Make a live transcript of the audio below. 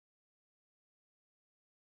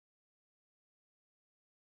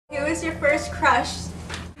Who was your first crush?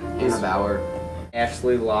 Anna Bauer.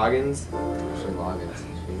 Ashley Loggins. Ashley Loggins.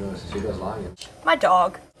 She goes Loggins. My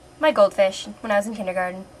dog. My goldfish when I was in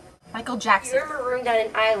kindergarten. Michael If Jackson. you were marooned on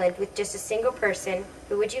an island with just a single person,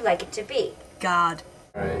 who would you like it to be? God.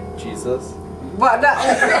 Alright, Jesus. What? No.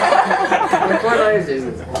 What is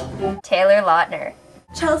Jesus? Taylor Lautner.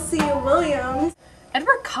 Chelsea Williams.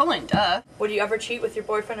 Edward Cullen, duh. Would you ever cheat with your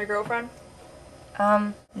boyfriend or girlfriend?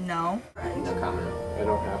 No. No comment. I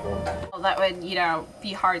don't have one. Well, that would,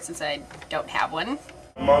 be hard since I don't have one.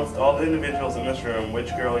 Amongst all the individuals in this room,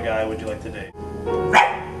 which girl or guy would you like to date?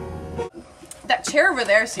 That chair over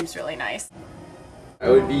there seems really nice.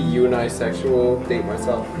 I would be unisexual, date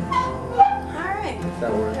myself. Alright.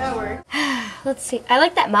 That works. That works. Let's see. I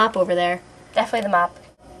like that mop over there. Definitely the mop.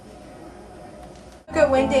 Woke up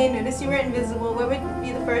one day and noticed you were invisible. What would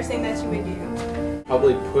be the first thing that you would do?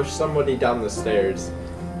 Probably push somebody down the stairs.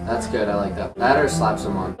 That's good, I like that. That or slap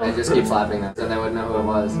someone. I just keep slapping them, so they wouldn't know who it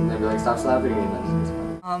was. And they'd be like, stop slapping me.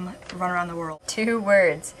 Run around the world. 2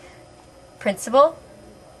 words. Principal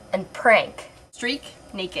and prank. Streak,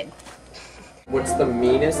 naked. What's the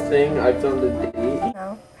meanest thing I've done to date?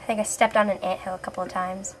 No. I think I stepped on an anthill a couple of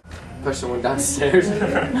times. Push someone downstairs.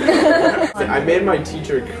 I made my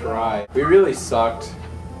teacher cry. We really sucked.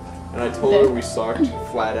 And I told her we sucked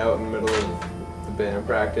flat out in the middle of the band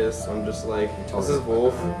practice. I'm just like, Mrs.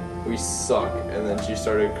 Wolf, we suck. And then she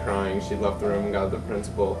started crying. She left the room and got the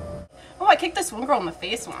principal. Oh, I kicked this one girl in the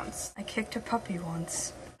face once. I kicked a puppy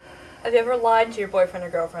once. Have you ever lied to your boyfriend or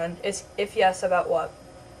girlfriend? If yes, about what?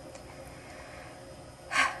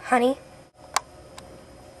 Honey?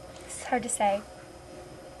 It's hard to say.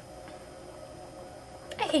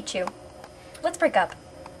 I hate you. Let's break up.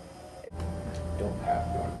 Don't have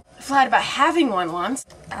one. I lied about having one once.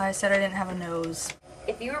 I said I didn't have a nose.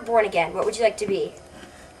 If you were born again, what would you like to be?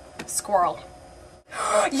 Squirrel.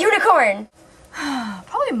 Unicorn!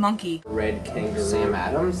 Probably a monkey. Red kangaroo. Sam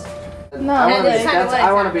Adams? No,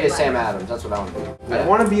 I want to be a Sam Adams. That's what I want to be. I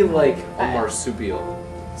want to be like a marsupial.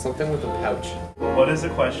 Something with a pouch. What is a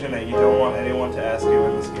question that you don't want anyone to ask you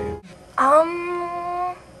in this game?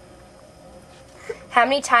 How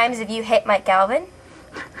many times have you hit Mike Galvin?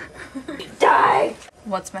 Die!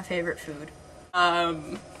 What's my favorite food?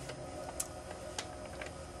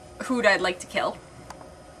 Who'd I'd like to kill?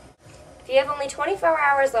 If you have only 24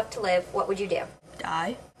 hours left to live, what would you do?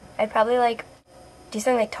 Die. I'd probably do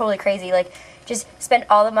something totally crazy, just spend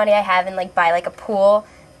all the money I have and buy a pool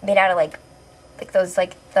made out of those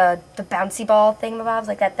the bouncy ball thingamabobs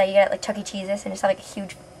that you get at Chuck E. Cheese's and just have a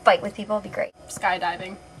huge fight with people. It'd be great.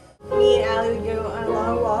 Skydiving. Me and Allie would go on a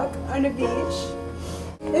long walk on the beach.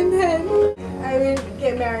 And then I would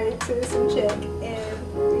get married to some chick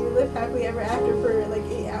and we would live happily ever after for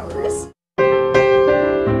 8 hours.